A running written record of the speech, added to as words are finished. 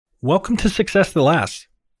Welcome to Success That Lasts,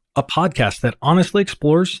 a podcast that honestly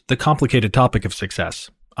explores the complicated topic of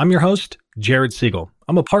success. I'm your host, Jared Siegel.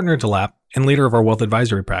 I'm a partner at DeLapp and leader of our wealth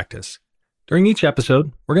advisory practice. During each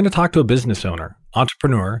episode, we're going to talk to a business owner,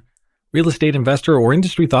 entrepreneur, real estate investor, or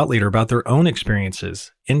industry thought leader about their own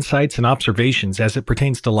experiences, insights, and observations as it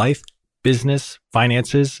pertains to life, business,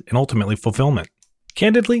 finances, and ultimately fulfillment.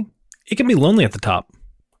 Candidly, it can be lonely at the top.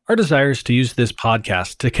 Our desire is to use this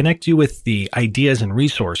podcast to connect you with the ideas and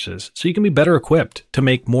resources so you can be better equipped to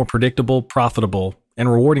make more predictable, profitable,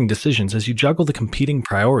 and rewarding decisions as you juggle the competing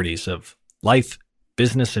priorities of life,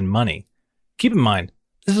 business, and money. Keep in mind,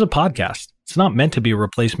 this is a podcast. It's not meant to be a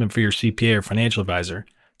replacement for your CPA or financial advisor,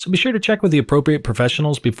 so be sure to check with the appropriate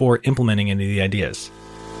professionals before implementing any of the ideas.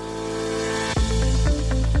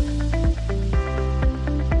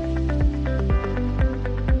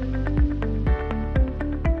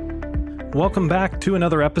 Welcome back to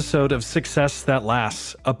another episode of Success That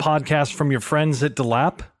Lasts, a podcast from your friends at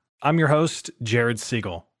DeLapp. I'm your host, Jared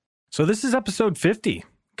Siegel. So this is episode 50.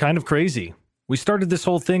 Kind of crazy. We started this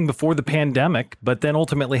whole thing before the pandemic, but then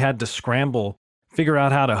ultimately had to scramble, figure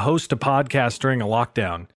out how to host a podcast during a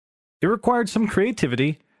lockdown. It required some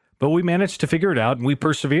creativity, but we managed to figure it out and we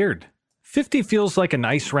persevered. 50 feels like a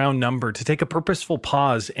nice round number to take a purposeful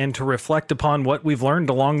pause and to reflect upon what we've learned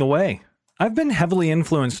along the way. I've been heavily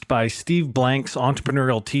influenced by Steve Blank's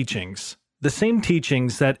entrepreneurial teachings, the same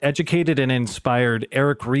teachings that educated and inspired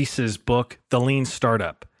Eric Ries's book, The Lean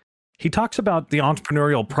Startup. He talks about the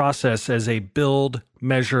entrepreneurial process as a build,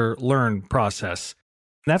 measure, learn process.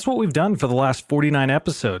 And that's what we've done for the last 49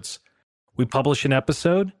 episodes. We publish an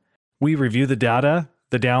episode, we review the data,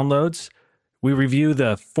 the downloads, we review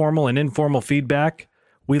the formal and informal feedback,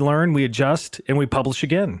 we learn, we adjust, and we publish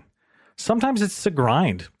again. Sometimes it's a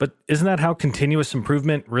grind, but isn't that how continuous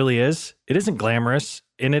improvement really is? It isn't glamorous,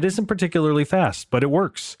 and it isn't particularly fast, but it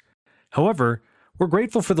works. However, we're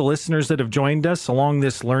grateful for the listeners that have joined us along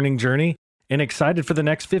this learning journey and excited for the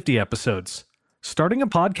next 50 episodes. Starting a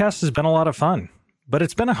podcast has been a lot of fun, but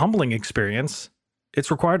it's been a humbling experience.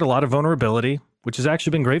 It's required a lot of vulnerability, which has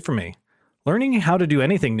actually been great for me. Learning how to do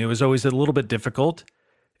anything new is always a little bit difficult.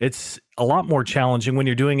 It's a lot more challenging when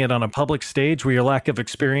you're doing it on a public stage where your lack of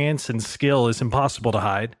experience and skill is impossible to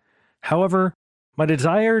hide. However, my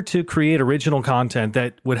desire to create original content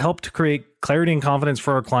that would help to create clarity and confidence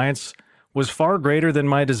for our clients was far greater than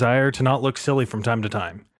my desire to not look silly from time to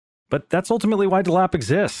time. But that's ultimately why DeLapp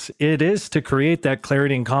exists. It is to create that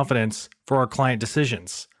clarity and confidence for our client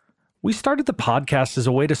decisions. We started the podcast as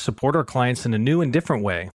a way to support our clients in a new and different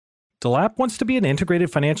way. DeLapp wants to be an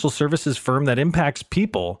integrated financial services firm that impacts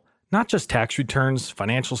people, not just tax returns,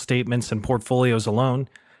 financial statements, and portfolios alone.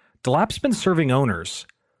 DeLapp's been serving owners,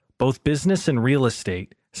 both business and real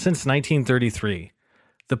estate, since 1933.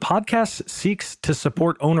 The podcast seeks to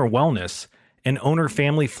support owner wellness and owner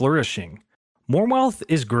family flourishing. More wealth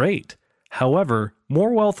is great. However,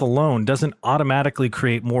 more wealth alone doesn't automatically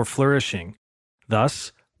create more flourishing.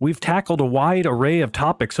 Thus, we've tackled a wide array of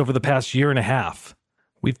topics over the past year and a half.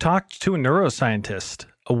 We've talked to a neuroscientist,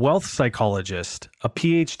 a wealth psychologist, a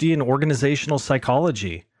PhD in organizational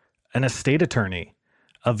psychology, an estate attorney,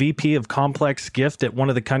 a VP of complex gift at one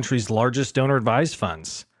of the country's largest donor-advised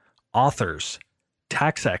funds, authors,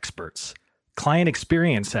 tax experts, client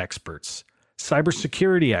experience experts,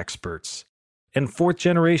 cybersecurity experts, and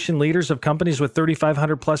fourth-generation leaders of companies with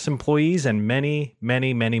 3,500 plus employees and many,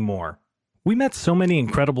 many, many more. We met so many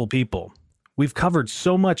incredible people. We've covered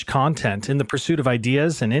so much content in the pursuit of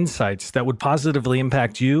ideas and insights that would positively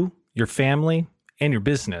impact you, your family, and your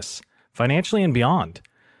business, financially and beyond.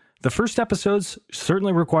 The first episodes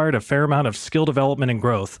certainly required a fair amount of skill development and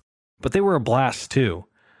growth, but they were a blast too.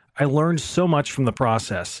 I learned so much from the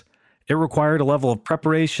process. It required a level of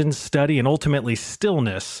preparation, study, and ultimately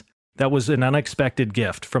stillness that was an unexpected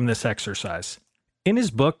gift from this exercise. In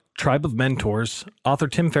his book, Tribe of Mentors, author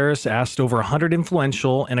Tim Ferriss asked over 100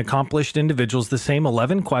 influential and accomplished individuals the same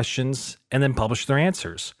 11 questions and then published their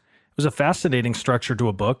answers. It was a fascinating structure to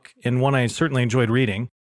a book and one I certainly enjoyed reading.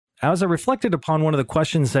 As I reflected upon one of the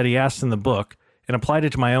questions that he asked in the book and applied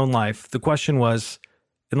it to my own life, the question was,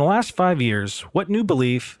 in the last 5 years, what new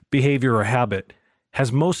belief, behavior, or habit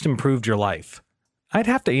has most improved your life? I'd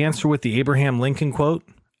have to answer with the Abraham Lincoln quote,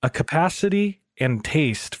 "A capacity and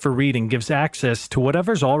taste for reading gives access to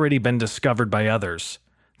whatever's already been discovered by others."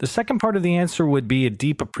 The second part of the answer would be a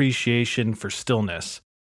deep appreciation for stillness.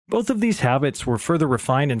 Both of these habits were further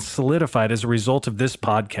refined and solidified as a result of this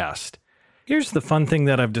podcast. Here's the fun thing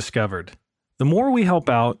that I've discovered. The more we help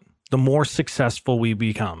out, the more successful we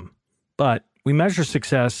become. But we measure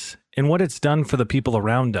success in what it's done for the people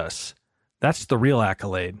around us. That's the real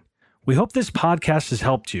accolade. We hope this podcast has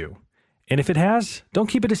helped you. And if it has, don't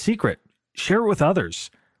keep it a secret. Share it with others.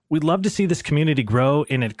 We'd love to see this community grow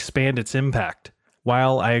and expand its impact.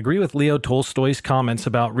 While I agree with Leo Tolstoy's comments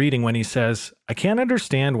about reading when he says, I can't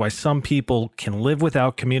understand why some people can live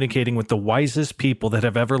without communicating with the wisest people that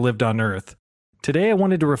have ever lived on earth. Today I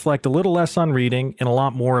wanted to reflect a little less on reading and a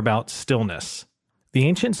lot more about stillness. The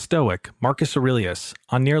ancient Stoic, Marcus Aurelius,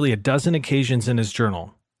 on nearly a dozen occasions in his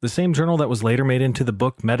journal, the same journal that was later made into the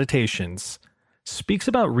book Meditations, speaks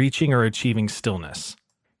about reaching or achieving stillness.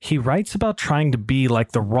 He writes about trying to be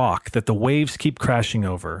like the rock that the waves keep crashing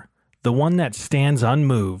over, the one that stands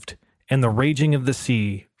unmoved, and the raging of the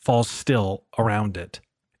sea falls still around it.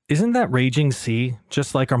 Isn't that raging sea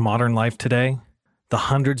just like our modern life today? The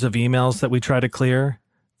hundreds of emails that we try to clear,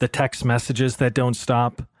 the text messages that don't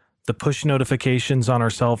stop, the push notifications on our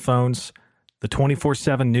cell phones, the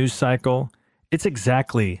 24/7 news cycle, it's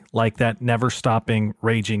exactly like that never-stopping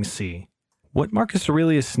raging sea. What Marcus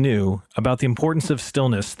Aurelius knew about the importance of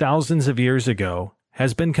stillness thousands of years ago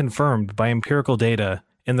has been confirmed by empirical data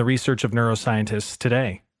in the research of neuroscientists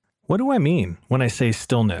today. What do I mean when I say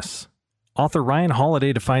stillness? Author Ryan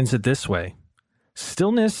Holiday defines it this way.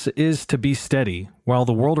 Stillness is to be steady while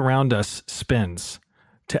the world around us spins,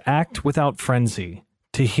 to act without frenzy,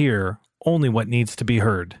 to hear only what needs to be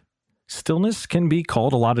heard. Stillness can be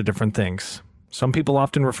called a lot of different things. Some people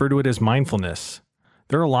often refer to it as mindfulness.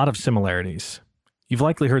 There are a lot of similarities. You've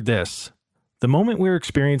likely heard this. The moment we're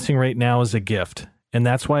experiencing right now is a gift, and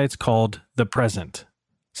that's why it's called the present.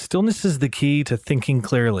 Stillness is the key to thinking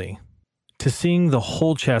clearly, to seeing the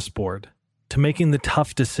whole chessboard, to making the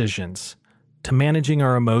tough decisions, to managing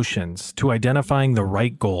our emotions, to identifying the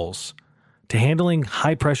right goals, to handling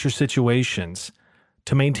high-pressure situations,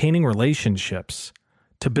 to maintaining relationships,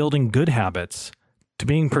 to building good habits, to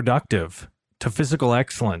being productive, to physical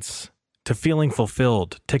excellence, to feeling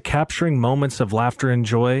fulfilled, to capturing moments of laughter and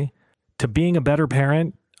joy, to being a better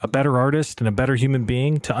parent, a better artist, and a better human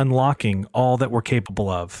being, to unlocking all that we're capable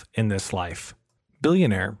of in this life.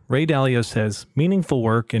 Billionaire Ray Dalio says meaningful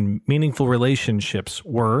work and meaningful relationships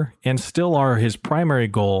were and still are his primary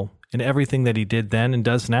goal in everything that he did then and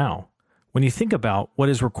does now. When you think about what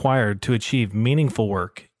is required to achieve meaningful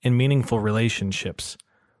work and meaningful relationships,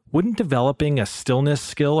 wouldn't developing a stillness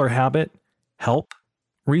skill or habit help?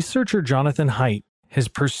 Researcher Jonathan Haidt has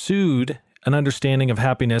pursued an understanding of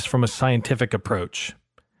happiness from a scientific approach.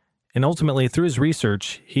 And ultimately, through his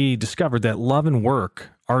research, he discovered that love and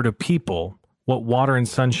work are to people what water and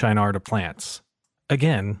sunshine are to plants.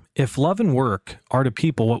 Again, if love and work are to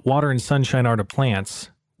people what water and sunshine are to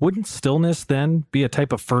plants, wouldn't stillness then be a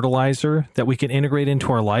type of fertilizer that we can integrate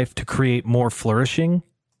into our life to create more flourishing?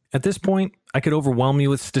 At this point, I could overwhelm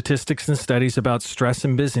you with statistics and studies about stress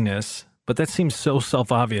and busyness, but that seems so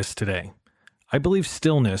self-obvious today. I believe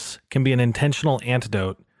stillness can be an intentional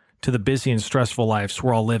antidote to the busy and stressful lives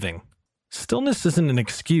we're all living. Stillness isn't an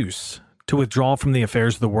excuse to withdraw from the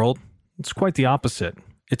affairs of the world. It's quite the opposite.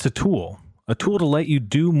 It's a tool to let you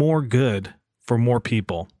do more good for more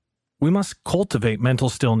people. We must cultivate mental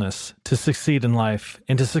stillness to succeed in life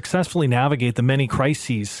and to successfully navigate the many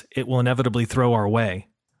crises it will inevitably throw our way.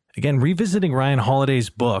 Again, revisiting Ryan Holiday's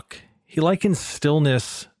book, he likens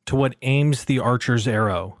stillness to what aims the archer's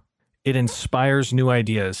arrow. It inspires new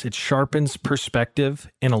ideas, it sharpens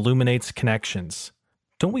perspective, and illuminates connections.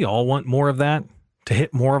 Don't we all want more of that? To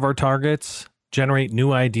hit more of our targets, generate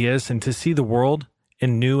new ideas, and to see the world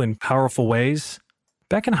in new and powerful ways?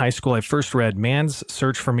 Back in high school, I first read Man's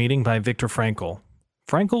Search for Meaning by Viktor Frankl.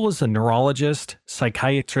 Frankl was a neurologist,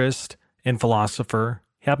 psychiatrist, and philosopher.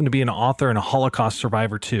 He happened to be an author and a Holocaust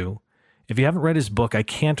survivor too. If you haven't read his book, I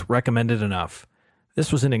can't recommend it enough.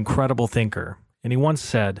 This was an incredible thinker, and he once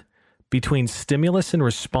said, "Between stimulus and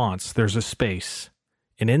response, there's a space.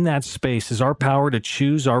 And in that space is our power to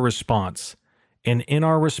choose our response. And in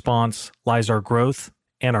our response lies our growth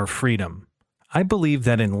and our freedom." I believe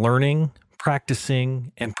that in learning,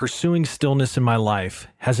 practicing, and pursuing stillness in my life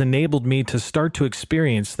has enabled me to start to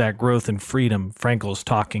experience that growth and freedom Frankl is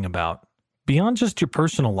talking about. Beyond just your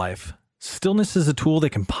personal life, stillness is a tool that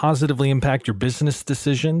can positively impact your business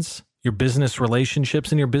decisions, your business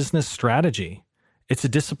relationships, and your business strategy. It's a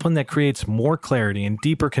discipline that creates more clarity and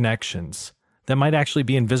deeper connections that might actually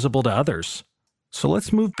be invisible to others. So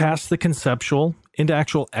let's move past the conceptual into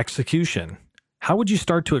actual execution. How would you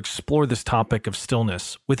start to explore this topic of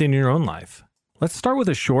stillness within your own life? Let's start with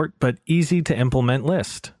a short but easy to implement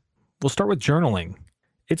list. We'll start with journaling.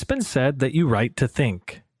 It's been said that you write to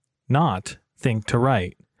think, not think to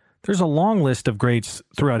write. There's a long list of greats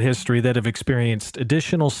throughout history that have experienced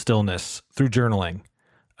additional stillness through journaling.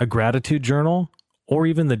 A gratitude journal, or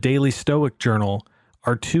even the daily Stoic journal,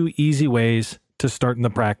 are 2 easy ways to start in the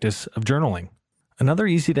practice of journaling. Another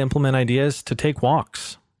easy to implement idea is to take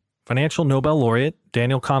walks. Financial Nobel laureate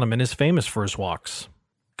Daniel Kahneman is famous for his walks.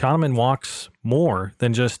 Kahneman walks more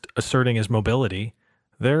than just asserting his mobility.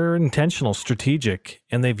 They're intentional, strategic,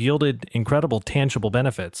 and they've yielded incredible tangible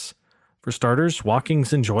benefits. For starters,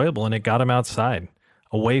 walking's enjoyable and it got him outside,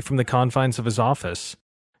 away from the confines of his office.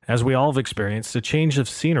 As we all have experienced, a change of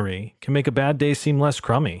scenery can make a bad day seem less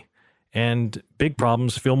crummy, and big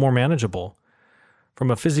problems feel more manageable.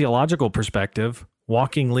 From a physiological perspective,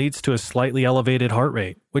 walking leads to a slightly elevated heart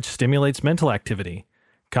rate, which stimulates mental activity.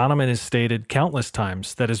 Kahneman has stated countless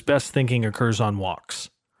times that his best thinking occurs on walks.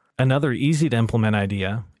 Another easy-to-implement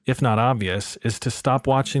idea, if not obvious, is to stop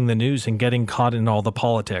watching the news and getting caught in all the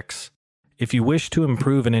politics. If you wish to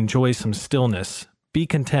improve and enjoy some stillness, be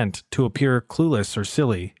content to appear clueless or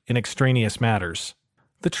silly in extraneous matters.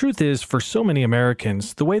 The truth is, for so many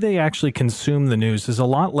Americans, the way they actually consume the news is a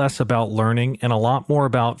lot less about learning and a lot more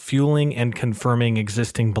about fueling and confirming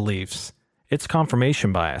existing beliefs. It's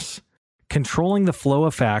confirmation bias. Controlling the flow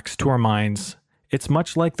of facts to our minds, it's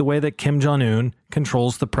much like the way that Kim Jong-un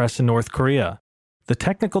controls the press in North Korea. The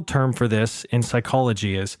technical term for this in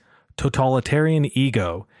psychology is totalitarian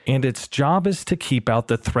ego, and its job is to keep out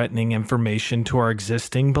the threatening information to our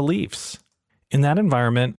existing beliefs. In that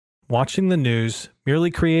environment, watching the news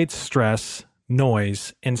merely creates stress,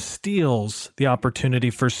 noise, and steals the opportunity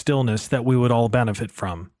for stillness that we would all benefit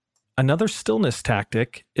from. Another stillness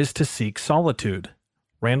tactic is to seek solitude.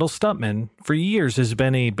 Randall Stutman, for years, has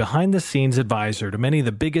been a behind-the-scenes advisor to many of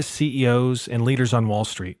the biggest CEOs and leaders on Wall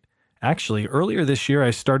Street. Actually, earlier this year,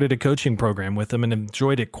 I started a coaching program with him and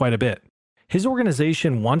enjoyed it quite a bit. His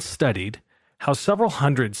organization once studied how several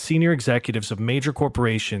hundred senior executives of major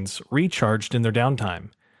corporations recharged in their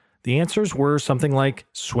downtime. The answers were something like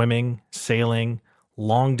swimming, sailing,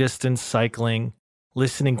 long-distance cycling,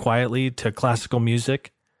 listening quietly to classical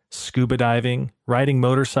music, scuba diving, riding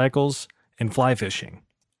motorcycles, and fly fishing.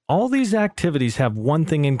 All these activities have one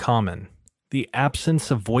thing in common: the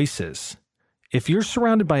absence of voices. If you're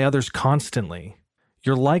surrounded by others constantly,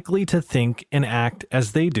 you're likely to think and act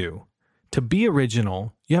as they do. To be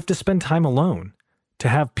original, you have to spend time alone. To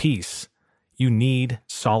have peace, you need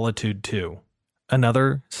solitude too.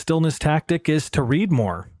 Another stillness tactic is to read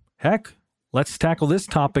more. Heck, let's tackle this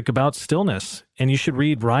topic about stillness, and you should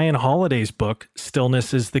read Ryan Holiday's book,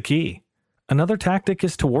 Stillness is the Key. Another tactic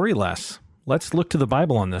is to worry less. Let's look to the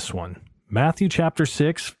Bible on this one. Matthew chapter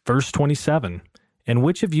 6, verse 27. And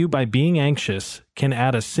which of you, by being anxious, can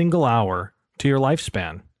add a single hour to your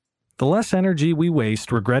lifespan? The less energy we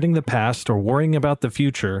waste regretting the past or worrying about the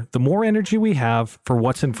future, the more energy we have for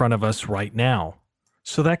what's in front of us right now.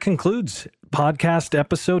 So that concludes podcast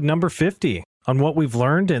episode number 50 on what we've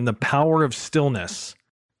learned and the power of stillness.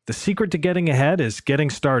 The secret to getting ahead is getting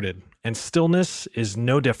started, and stillness is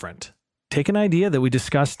no different. Take an idea that we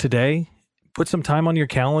discussed today, put some time on your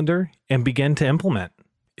calendar, and begin to implement.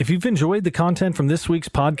 If you've enjoyed the content from this week's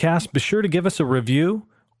podcast, be sure to give us a review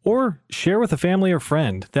or share with a family or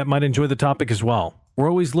friend that might enjoy the topic as well. We're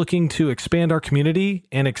always looking to expand our community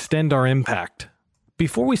and extend our impact.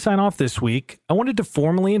 Before we sign off this week, I wanted to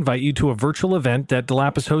formally invite you to a virtual event that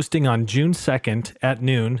DLAP is hosting on June 2nd at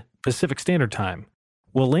noon Pacific Standard Time.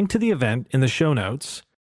 We'll link to the event in the show notes.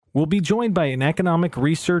 We'll be joined by an economic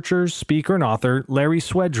researcher, speaker, and author, Larry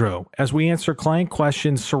Swedroe, as we answer client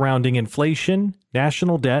questions surrounding inflation,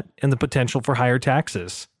 national debt, and the potential for higher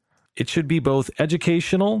taxes. It should be both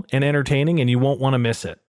educational and entertaining, and you won't want to miss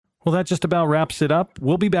it. Well, that just about wraps it up.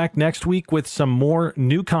 We'll be back next week with some more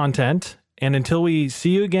new content. And until we see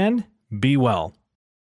you again, be well.